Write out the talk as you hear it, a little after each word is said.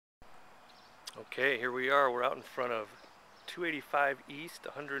Okay, here we are. We're out in front of 285 East,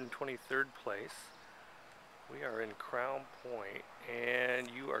 123rd Place. We are in Crown Point, and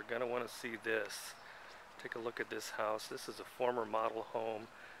you are going to want to see this. Take a look at this house. This is a former model home.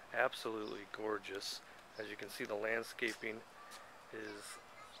 Absolutely gorgeous. As you can see, the landscaping is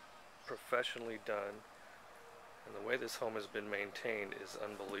professionally done, and the way this home has been maintained is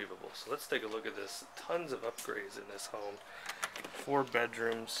unbelievable. So let's take a look at this. Tons of upgrades in this home. 4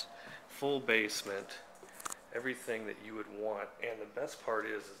 bedrooms, full basement, everything that you would want. And the best part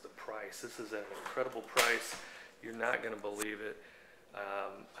is the price. This is an incredible price. You're not going to believe it.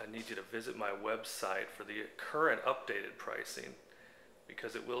 I need you to visit my website for the current updated pricing,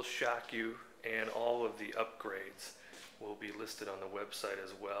 because it will shock you, and all of the upgrades will be listed on the website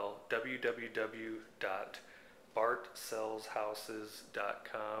as well.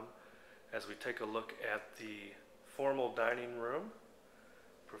 www.bartsellshouses.com. As we take a look at the formal dining room,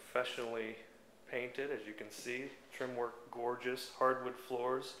 professionally painted, as you can see, trim work gorgeous, hardwood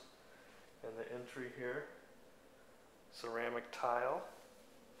floors, and the entry here, ceramic tile.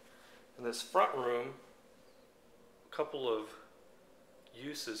 In this front room, a couple of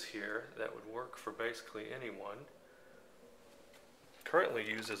uses here that would work for basically anyone. Currently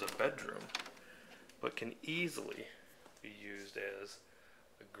used as a bedroom, but can easily be used as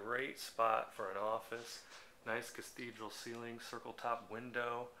a great spot for an office. Nice cathedral ceiling, circle top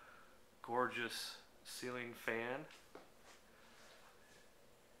window, gorgeous ceiling fan.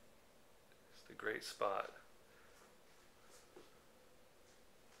 It's a great spot.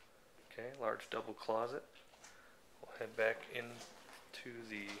 Okay, large double closet. We'll head back into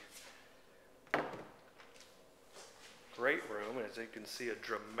the great room. As you can see, a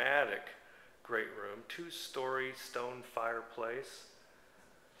dramatic great room. 2-story stone fireplace,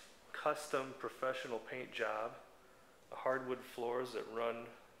 custom professional paint job, hardwood floors that run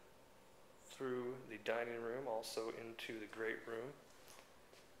through the dining room, also into the great room.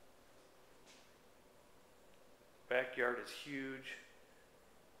 Backyard is huge,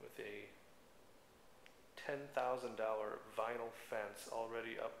 with a $10,000 vinyl fence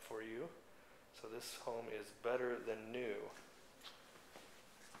already up for you. So this home is better than new.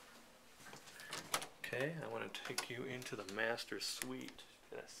 Okay, I want to take you into the master suite.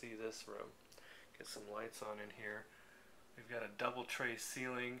 You're gonna see this room. Get some lights on in here. We've got a double tray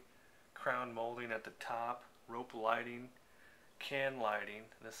ceiling, crown molding at the top, rope lighting, can lighting.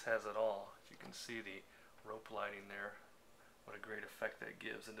 This has it all. As you can see, the rope lighting there. What a great effect that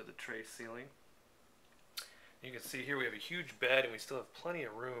gives into the tray ceiling. You can see here we have a huge bed, and we still have plenty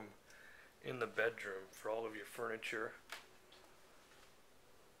of room in the bedroom for all of your furniture.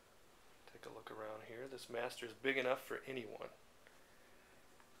 Take a look around here. This master is big enough for anyone.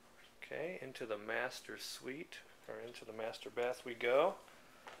 Okay, into the master suite, or into the master bath we go.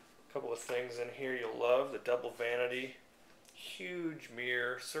 A couple of things in here you'll love. The double vanity, huge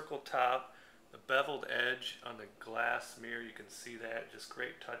mirror, circle top, the beveled edge on the glass mirror, you can see that, just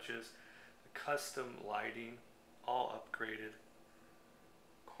great touches. The custom lighting, all upgraded.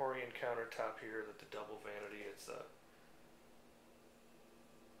 Corian countertop here with the double vanity. It's a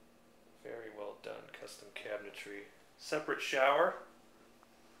very well done custom cabinetry. Separate shower.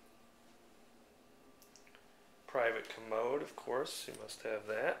 Private commode, of course, you must have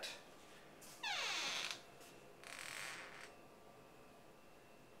that.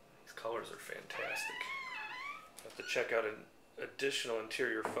 These colors are fantastic. You have to check out additional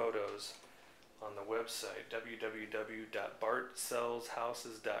interior photos on the website,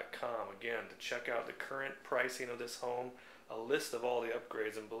 www.bartsellshouses.com. Again, to check out the current pricing of this home, a list of all the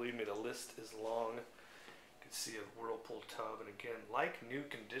upgrades, and believe me, the list is long. You can see a whirlpool tub, and again, like new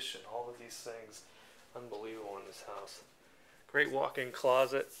condition, all of these things, unbelievable in this house. Great walk-in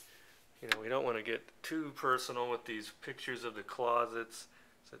closet. You know, we don't want to get too personal with these pictures of the closets,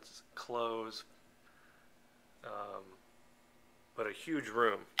 since it's closed, but a huge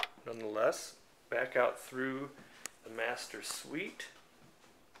room nonetheless. Back out through the master suite.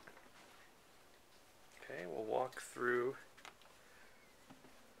 Okay, we'll walk through,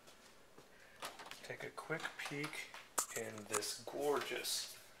 take a quick peek in this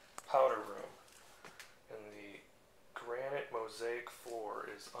gorgeous powder room. And the granite mosaic floor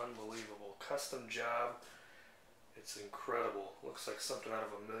is unbelievable. Custom job. It's incredible. Looks like something out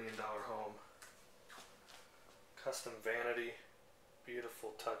of $1 million home. Custom vanity.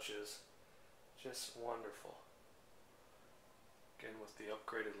 Beautiful touches. Just wonderful. Again, with the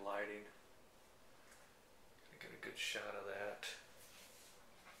upgraded lighting. Get a good shot of that.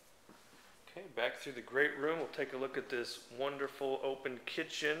 Okay, back through the great room. We'll take a look at this wonderful open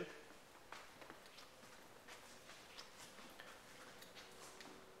kitchen.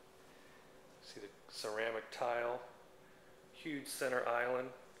 See the ceramic tile, huge center island,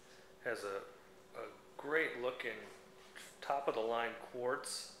 has a great looking top of the line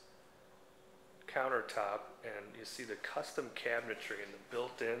quartz countertop, and you see the custom cabinetry and the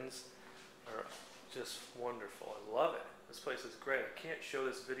built-ins are just wonderful. I love it. This place is great. I can't show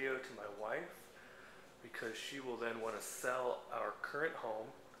this video to my wife because she will then want to sell our current home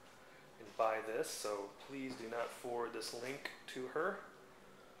and buy this, so please do not forward this link to her.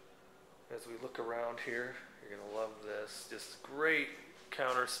 As we look around here, you're going to love this. Just great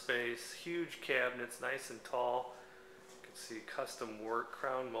counter space, huge cabinets, nice and tall. You can see custom work,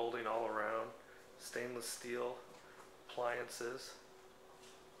 crown molding all around, stainless steel appliances.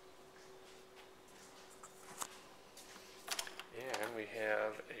 And we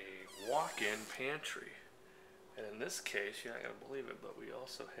have a walk-in pantry. And in this case, you're not going to believe it, but we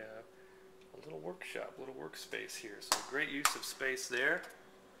also have a little workshop, little workspace here. So great use of space there.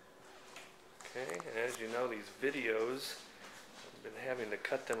 Okay, and as you know, these videos, I've been having to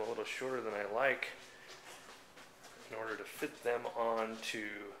cut them a little shorter than I like in order to fit them onto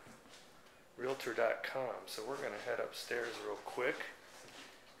Realtor.com. So we're going to head upstairs real quick,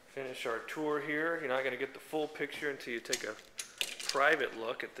 finish our tour here. You're not going to get the full picture until you take a private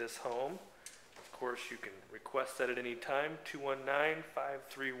look at this home. Of course, you can request that at any time,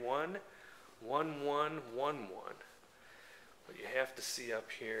 219-531-1111. What you have to see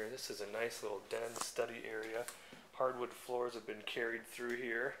up here, this is a nice little den study area. Hardwood floors have been carried through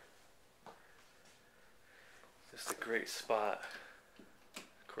here. Just a great spot.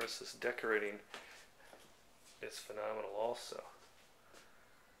 Of course, this decorating is phenomenal also.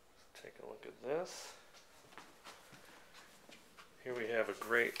 Let's take a look at this. Here we have a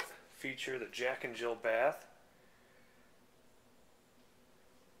great feature, the Jack and Jill bath.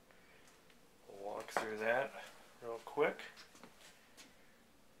 We'll walk through that real quick.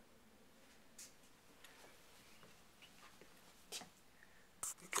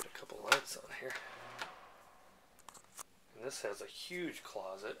 Get a couple lights on here. And this has a huge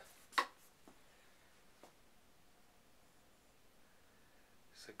closet.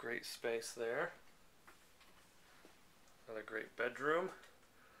 It's a great space there. Another great bedroom.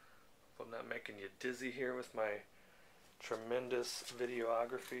 Hope I'm not making you dizzy here with my tremendous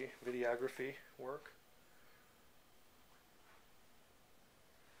videography work.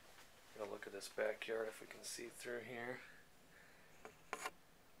 Gonna look at this backyard if we can see through here.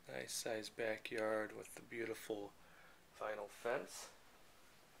 Nice sized backyard with the beautiful vinyl fence.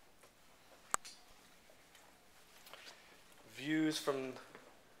 Views from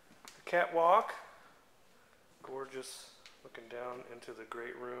the catwalk. Gorgeous, looking down into the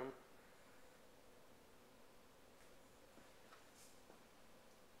great room.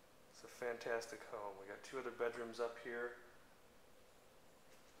 It's a fantastic home. We got 2 other bedrooms up here.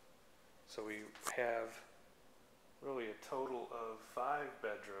 So we have really a total of 5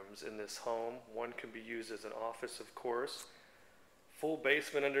 bedrooms in this home. One can be used as an office, of course. Full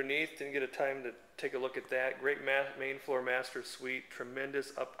basement underneath. Didn't get a time to take a look at that. Great main floor master suite.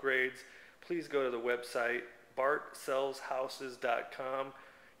 Tremendous upgrades. Please go to the website, bartsellshouses.com.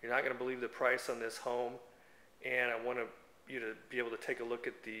 You're not going to believe the price on this home. And I want you to be able to take a look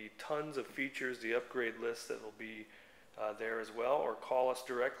at the tons of features, the upgrade list that will be there as well. Or call us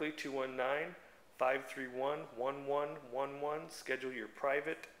directly, 219-531-1111. Schedule your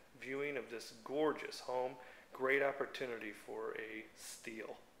private viewing of this gorgeous home. Great opportunity for a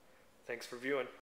steal. Thanks for viewing.